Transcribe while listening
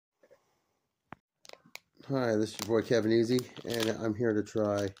Hi, this is your boy Kevin Easy, and I'm here to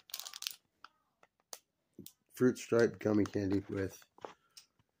try fruit striped gummy candy with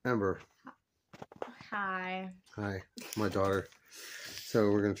Ember. Hi. Hi, my daughter.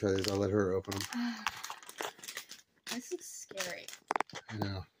 So we're gonna try these. I'll let her open them. This is scary. I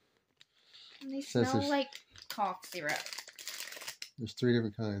know. And they smell like cough syrup. There's 3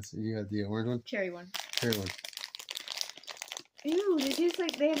 different kinds. You had the orange one? Cherry one. Cherry one. Ew, they taste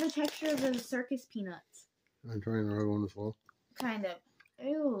like they have the texture of the circus peanuts. I'm trying the red one as well. Kind of.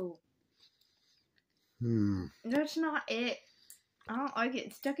 Ew. That's not it. I don't like it.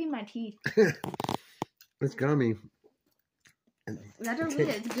 It's stuck in my teeth. It's gummy. That doesn't mean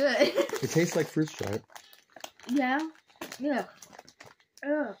it's good. It tastes like fruit stripe. Yeah. Yeah.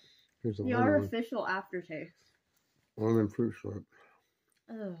 Ugh. Here's The artificial aftertaste. Lemon fruit stripe.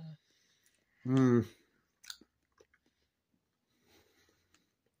 Ugh.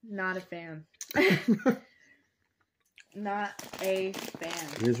 Not a fan. Not a fan.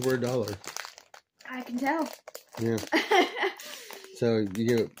 Here's word $1. I can tell. Yeah. So you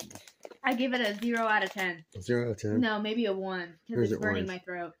give it. I give it a 0 out of 10. 0 out of 10? No, maybe a 1 because it's burning my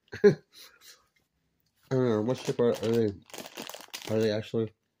throat. I don't know. What shape are they? Are they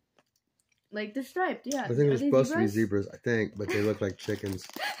actually? Like the striped, yeah. I think they're supposed to be zebras, I think, but they look like chickens.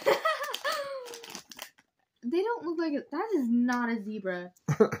 They don't look like that is not a zebra.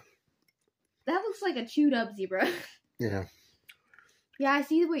 That looks like a chewed up zebra. Yeah. Yeah, I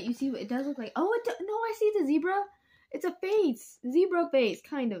see what you see. It does look like. Oh, no, I see the zebra. It's a face, zebra face,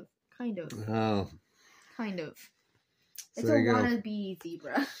 kind of. Oh. Kind of. So It's a wannabe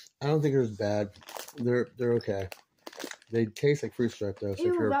zebra. I don't think they're as bad. They're okay. They taste like fruit stripe though. So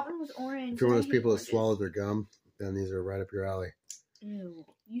Ew, that one was orange. If you're one of those people that swallow their gum, then these are right up your alley. Ew,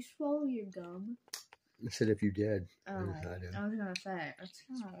 you swallow your gum? I said if you did. Oh, I was gonna say that's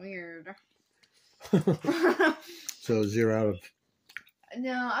kind of weird. So 0 out of.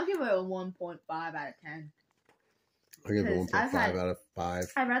 No, I'll give it a 1.5 out of 10. I'll give it 1.5 out of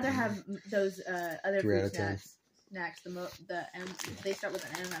 5. I'd rather have those other 3 fruit out of 10. snacks. The M. They start with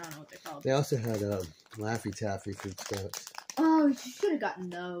an M. I don't know what they're called. They also had Laffy Taffy fruit strips. Oh, you should have gotten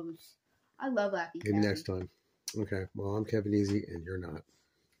those. I love Laffy Taffy. Maybe next time. Okay. Well, I'm Kevin Easy, and you're not.